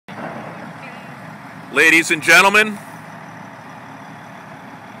Ladies and gentlemen,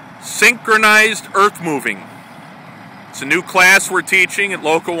 synchronized earth moving. It's a new class we're teaching at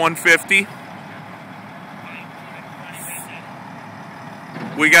Local 150.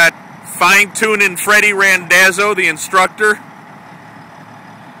 We got fine-tuning Freddie Randazzo, the instructor.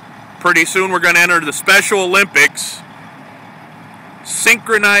 Pretty soon we're going to enter the Special Olympics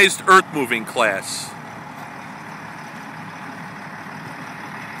synchronized earth moving class.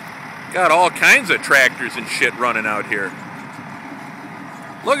 Got all kinds of tractors and shit running out here.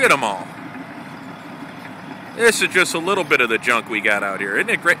 Look at them all. This is just a little bit of the junk we got out here. Isn't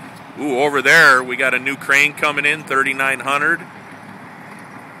it great? Ooh, over there we got a new crane coming in, 3900.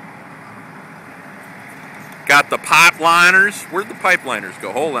 Got the pipeliners. Where'd the pipeliners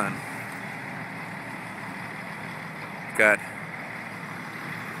go? Hold on. Got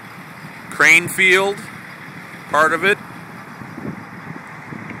crane field, part of it.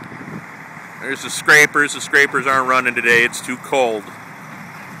 There's the scrapers. The scrapers aren't running today. It's too cold.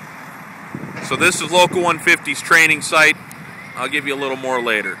 So this is Local 150's training site. I'll give you a little more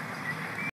later.